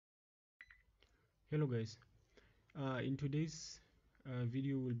Hello guys, in today's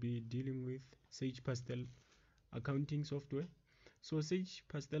video we'll be dealing with Sage Pastel accounting software. So Sage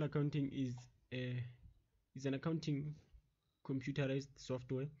Pastel accounting is an accounting computerized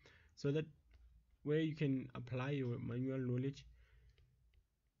software, so that where you can apply your manual knowledge.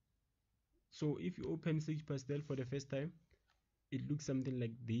 So if you open Sage Pastel for the first time, it looks something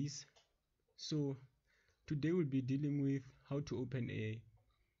like this. So today we'll be dealing with how to open a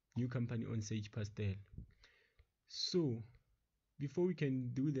new company on Sage Pastel. So before we can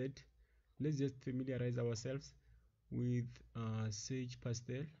do that, let's just familiarize ourselves with Sage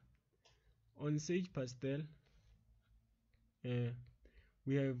Pastel. On Sage Pastel,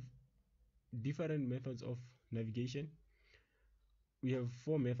 we have different methods of navigation. We have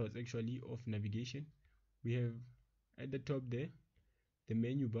 4 methods actually of navigation. We have at the top there the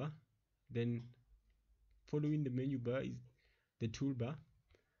menu bar, then following the menu bar is the toolbar.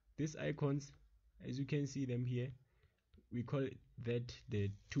 These icons, as you can see them here, we call that the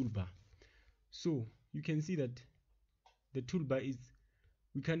toolbar. So you can see that the toolbar is,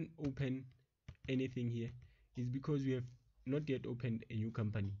 we can open anything here. Is because we have not yet opened a new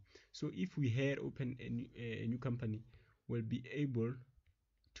company. So if we had opened a new company, we'll be able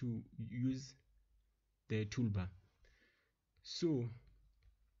to use the toolbar. So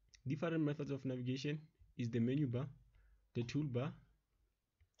different methods of navigation is the menu bar, the toolbar,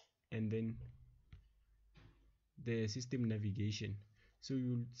 and then the system navigation. So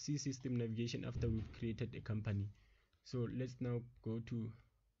you'll see system navigation after we've created a company. So let's now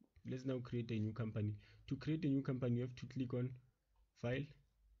create a new company. To create a new company, you have to click on file,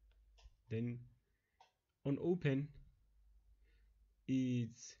 then on open.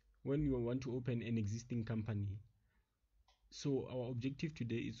 It's when you want to open an existing company. So our objective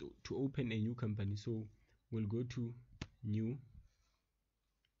today is to open a new company. So we'll go to new,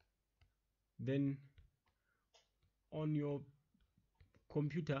 then on your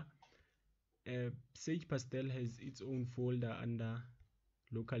computer, Sage Pastel has its own folder under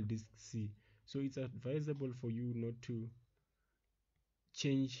local disk C. So it's advisable for you not to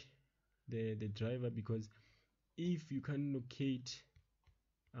change the driver, because if you can locate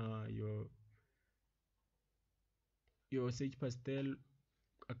your Sage Pastel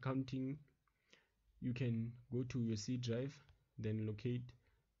accounting, you can go to your C drive, then locate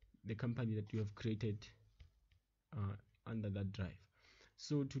the company that you have created under that drive.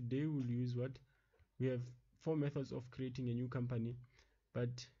 So today we'll use what we have 4 methods of creating a new company,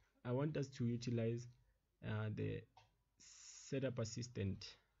 but I want us to utilize the setup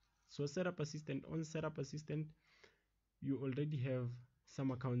assistant. So setup assistant, on setup assistant, you already have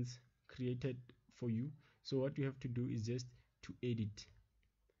some accounts created for you. So what you have to do is just to edit.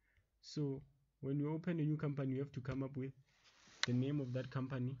 So when you open a new company, you have to come up with the name of that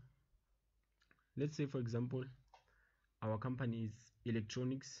company. Let's say, for example, our company is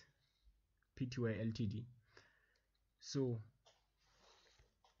Electronics Pty Ltd. So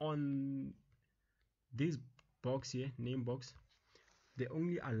on this box here, name box, they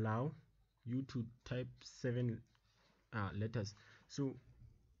only allow you to type 7 letters. So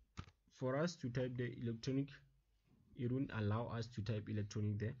for us to type the electronic, it won't allow us to type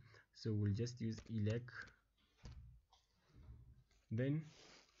electronic there, so we'll just use elec. Then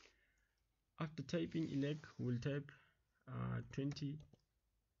after typing elec, we'll type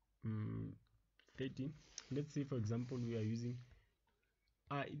 2013. Let's say, for example, we are using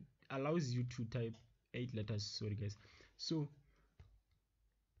it allows you to type 8 letters, sorry guys. So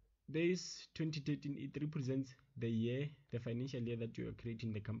this 2013, it represents the year, the financial year that you are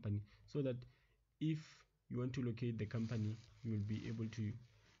creating the company, so that if you want to locate the company, you will be able to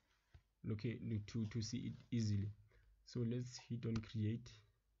locate to see it easily. So let's hit on create.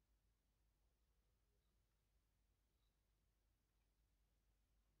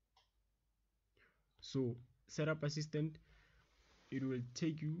 So setup assistant, it will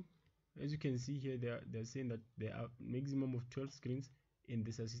take you, as you can see here, they're saying that there are maximum of 12 screens in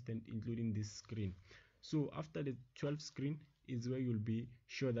this assistant, including this screen. So after the 12th screen is where you'll be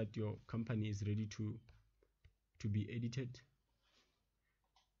sure that your company is ready to be edited.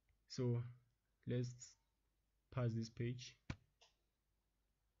 So let's pass this page.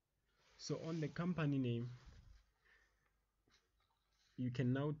 So on the company name, you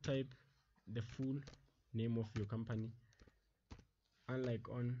can now type the full name of your company, unlike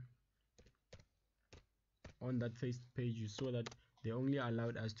on that first page you saw that they only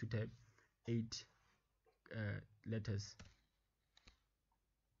allowed us to type 8 letters.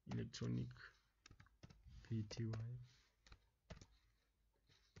 Electronic Pty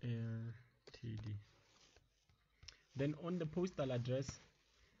Ltd. Then on the postal address,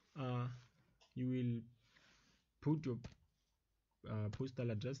 you will put your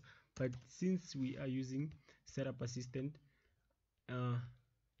postal address, but since we are using setup assistant,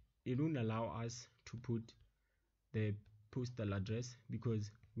 it won't allow us to put the postal address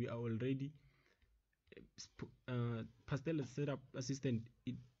because we are already Pastel setup assistant.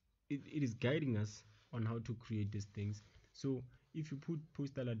 It is guiding us on how to create these things. So if you put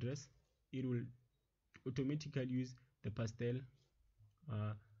postal address, it will automatically use the Pastel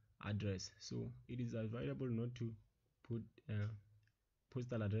address. So it is available not to put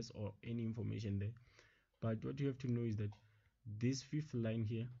postal address or any information there. But what you have to know is that this fifth line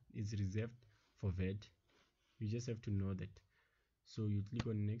here is reserved for VAT. You just have to know that. So you click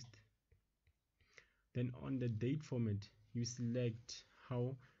on next. Then on the date format, you select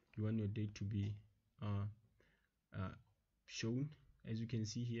how you want your date to be shown, as you can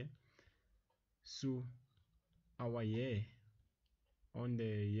see here. So our year, on the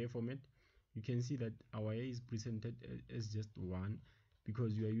year format, you can see that our year is presented as just 1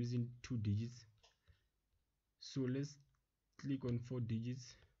 because we are using 2 digits. So let's click on 4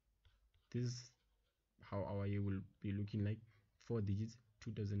 digits. This is how our year will be looking like, 4 digits,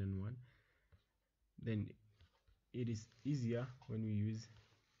 2001. Then it is easier when we use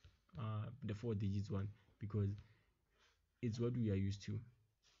the 4 digits one because it's what we are used to.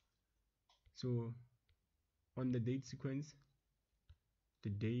 So on the date sequence, the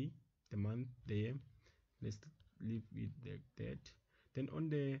day, the month, the year, let's leave it like that. Then on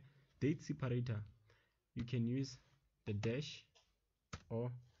the date separator, you can use the dash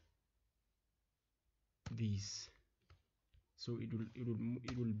or these. So it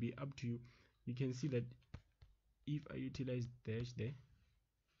will be up to you. You can see that if I utilize dash there,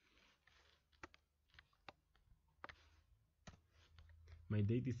 my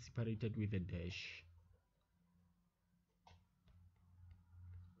date is separated with a dash.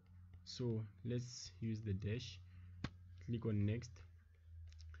 So let's use the dash. Click on next.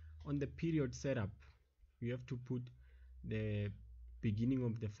 On the period setup, you have to put the beginning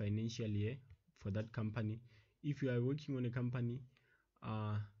of the financial year for that company. If you are working on a company,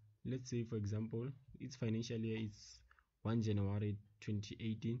 let's say for example its financial year is 1 January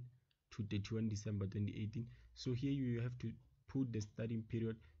 2018 to 31 December 2018. So here you have to put the starting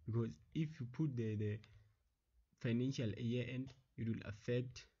period, because if you put the financial year end, it will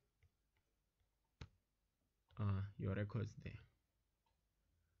affect your records there.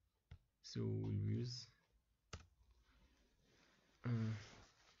 So we'll use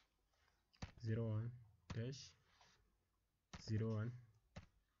 01-01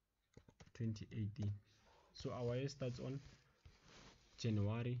 2018. So our year starts on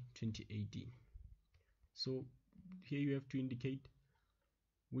January 2018. So here you have to indicate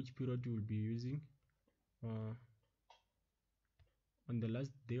which period you will be using on the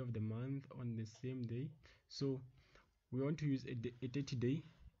last day of the month, on the same day. So we want to use a 30-day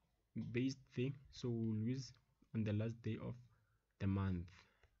based thing, so we'll use on the last day of the month.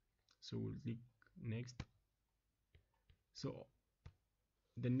 So we'll click next. So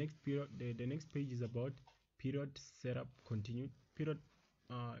the next period, the next page is about period setup continued. Period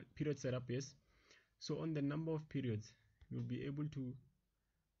setup, yes. So on the number of periods, you'll be able to,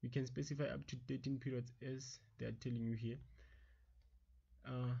 you can specify up to 13 periods as they are telling you here.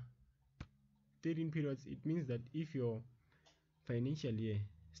 13 periods, it means that if your financial year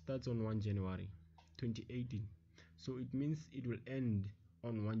starts on 1 January 2018, so it means it will end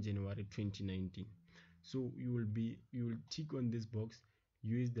on 1 January 2019. So you will tick on this box,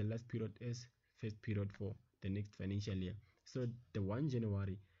 use the last period as first period for the next financial year. So the 1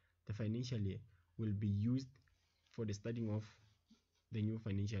 January, the financial year, will be used for the starting of the new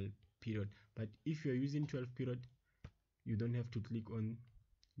financial period. But if you are using 12 period, you don't have to click on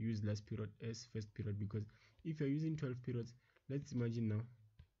use last period as first period, because if you're using 12 periods, let's imagine now,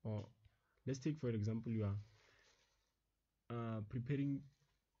 or let's take for example you are preparing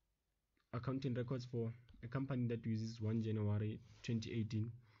accounting records for a company that uses 1 January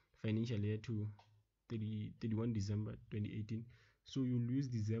 2018 financial year to 31 December 2018. So you'll use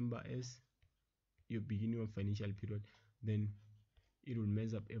December as your beginning of financial period, then it will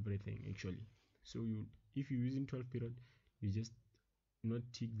mess up everything actually. So if you're using 12 period, you just not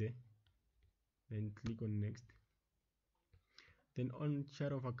tick there, then click on next. Then on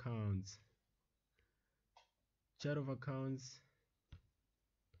chart of accounts,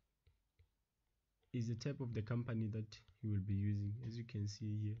 is the type of the company that you will be using. As you can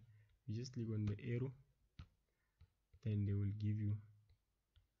see here, you just click on the arrow, then they will give you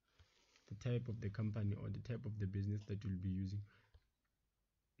the type of the company or the type of the business that you'll be using.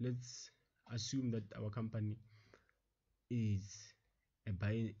 Let's assume that our company is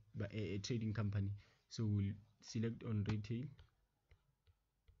a trading company. So we'll select on retail.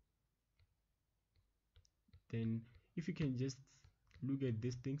 Then if you can just look at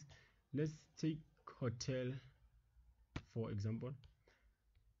these things, let's take hotel for example.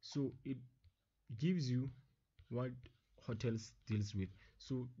 So it gives you what hotels deals with,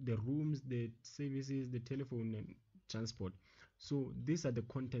 so the rooms, the services, the telephone and transport. So these are the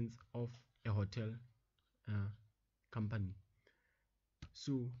contents of a hotel company.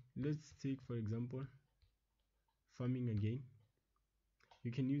 So let's take for example farming again.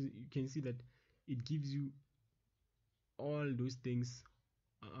 You can see that it gives you all those things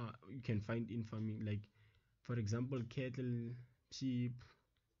you can find in farming, like for example cattle, sheep,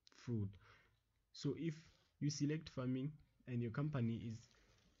 fruit. So if you select farming and your company is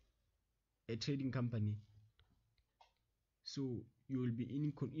a trading company, so you will be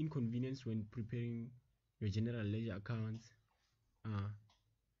inconvenienced when preparing your general ledger accounts,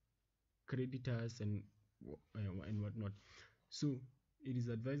 creditors and whatnot. So it is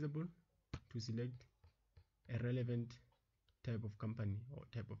advisable to select a relevant type of company or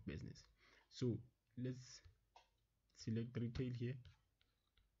type of business. So let's select retail here,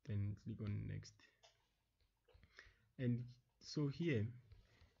 then click on next. And so here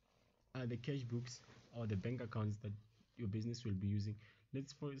are the cash books or the bank accounts that your business will be using.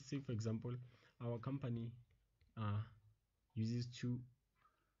 Let's say for example our company uses to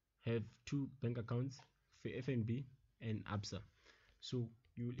have two bank accounts for FNB and ABSA. So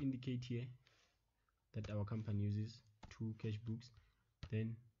you will indicate here that our company uses two cash books,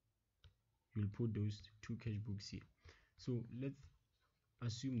 then you'll put those two cash books here. So let's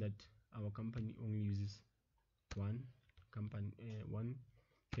assume that our company only uses one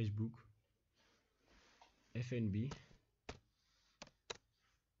cash book, FNB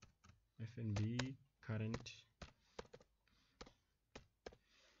current.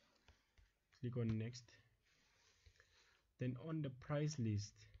 Click on next. Then on the price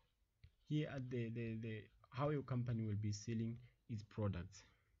list, here are the how your company will be selling its products.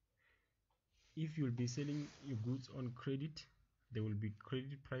 If you'll be selling your goods on credit, there will be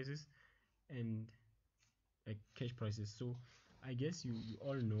credit prices and cash prices. So I guess you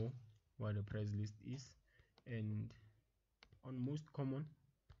all know what the price list is. And on most common,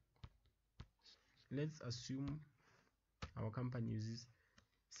 let's assume our company uses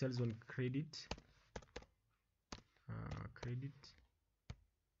sells on credit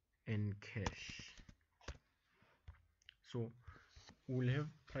and cash. So we'll have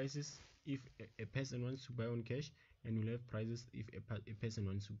prices if a person wants to buy on cash, and we'll have prices if a person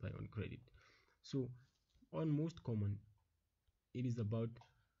wants to buy on credit. So on most common, it is about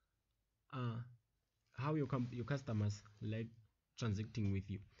how your customers like transacting with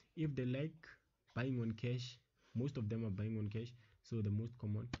you. If they like buying on cash, most of them are buying on cash, so the most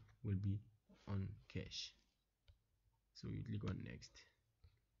common will be on cash. So you click on next.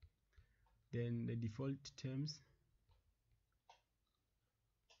 Then the default terms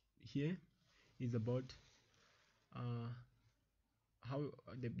here is about how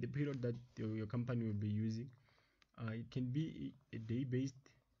the period that your company will be using. It can be a day based,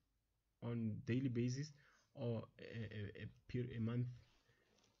 on daily basis, or a month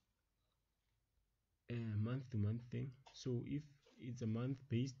to month thing. So if it's a month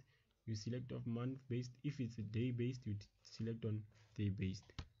based, you select of month based. If it's a day based, you select on day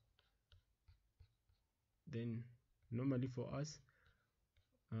based. Then normally for us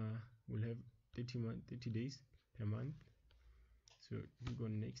we'll have 30 days per month, so you go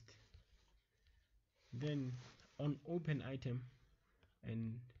next. Then on open item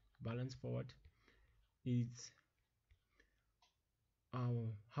and balance forward, it's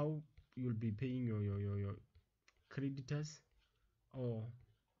how you'll be paying your creditors, or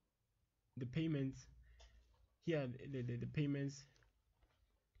the payments. Here the payments,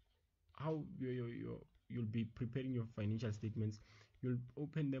 how you'll be preparing your financial statements. You'll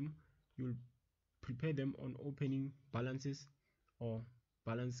open them, you'll prepare them on opening balances or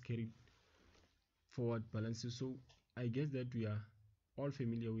balance carried forward balances. So I guess that we are all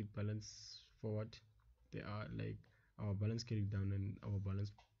familiar with balance forward. They are like our balance carried down and our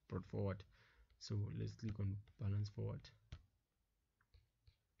balance brought forward. So let's click on balance forward.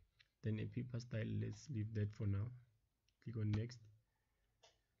 Then a paper style, let's leave that for now. Click on next.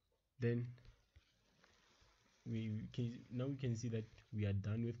 Then we can see that we are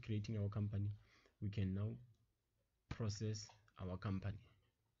done with creating our company. We can now process our company.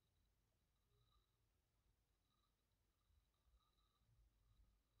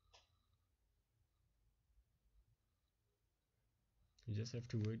 You just have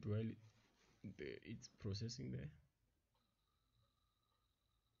to wait while it's processing there.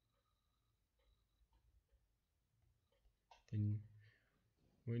 Then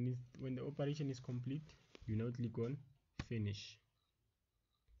when the operation is complete, you now click on finish.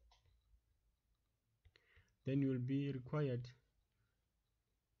 Then you will be required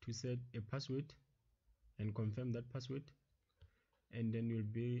to set a password and confirm that password, and then you'll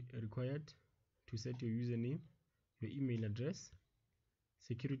be required to set your username, your email address,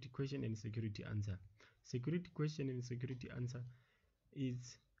 security question and security answer. Security question and security answer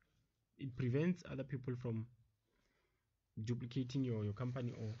is, it prevents other people from duplicating your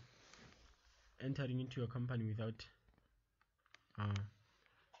company or entering into your company without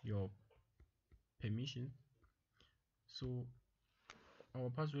your permission. So our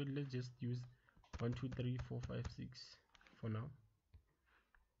password, let's just use 123456 for now.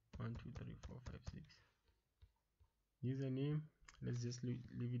 123456. Username, let's just leave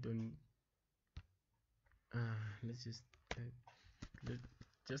it on. Let's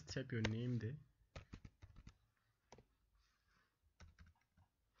just type your name there.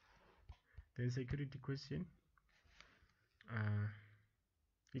 Then security question,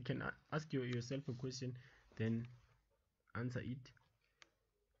 you can ask yourself a question, then answer it.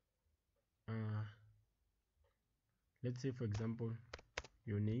 Let's say, for example,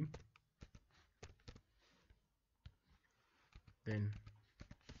 your name, then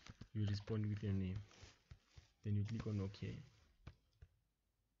you respond with your name, then you click on OK.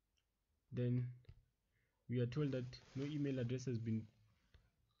 Then we are told that no email address has been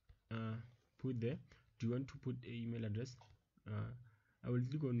put there. Do you want to put an email address? I will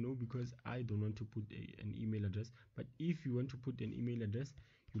click on no because I don't want to put an email address. But if you want to put an email address,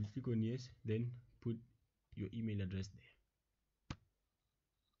 you'll click on yes, then put your email address there.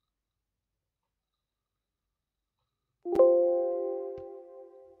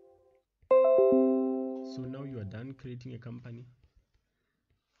 So now you are done creating a company.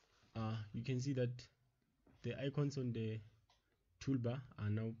 You can see that the icons on the toolbar are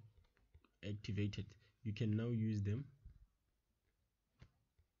now activated. You can now use them.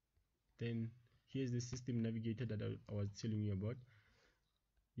 Then here's the system navigator that I was telling you about.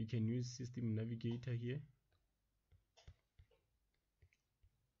 You can use system navigator here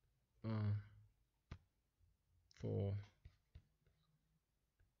for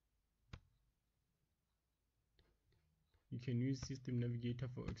you can use system navigator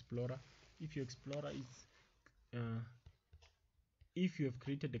for Explorer. If your Explorer is if you have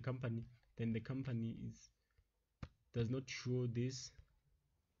created a company, then the company does not show this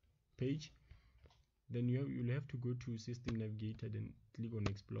page, then you'll have to go to system navigator, then click on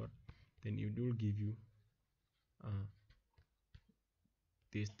Explorer, then it will give you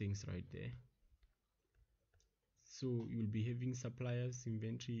these things right there. So you'll be having suppliers,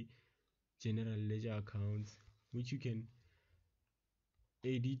 inventory, general ledger accounts, which you can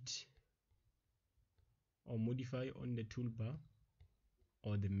edit or modify on the toolbar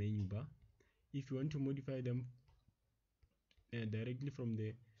or the menu bar. If you want to modify them directly from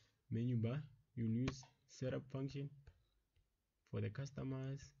the menu bar, you'll use setup function for the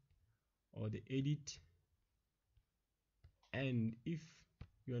customers or the edit. And if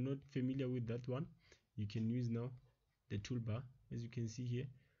you are not familiar with that one, you can use now the toolbar. As you can see here,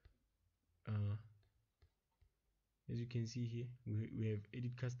 we have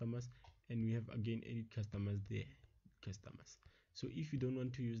edit customers, and we have again edit customers there, customers. So if you don't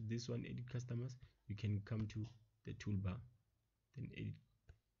want to use this one, edit customers, you can come to the toolbar, then edit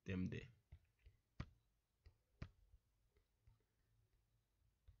them there.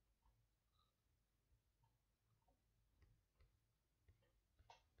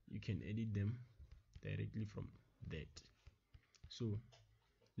 You can edit them directly from that. So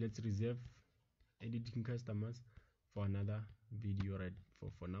let's reserve editing customers for another video right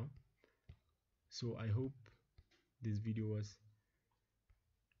for now. So I hope this video was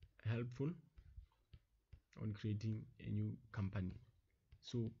helpful on creating a new company.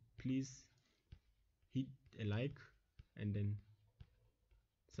 So please hit a like and then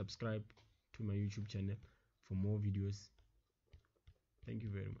subscribe to my YouTube channel for more videos. Thank you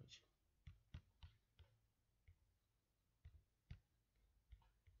very much.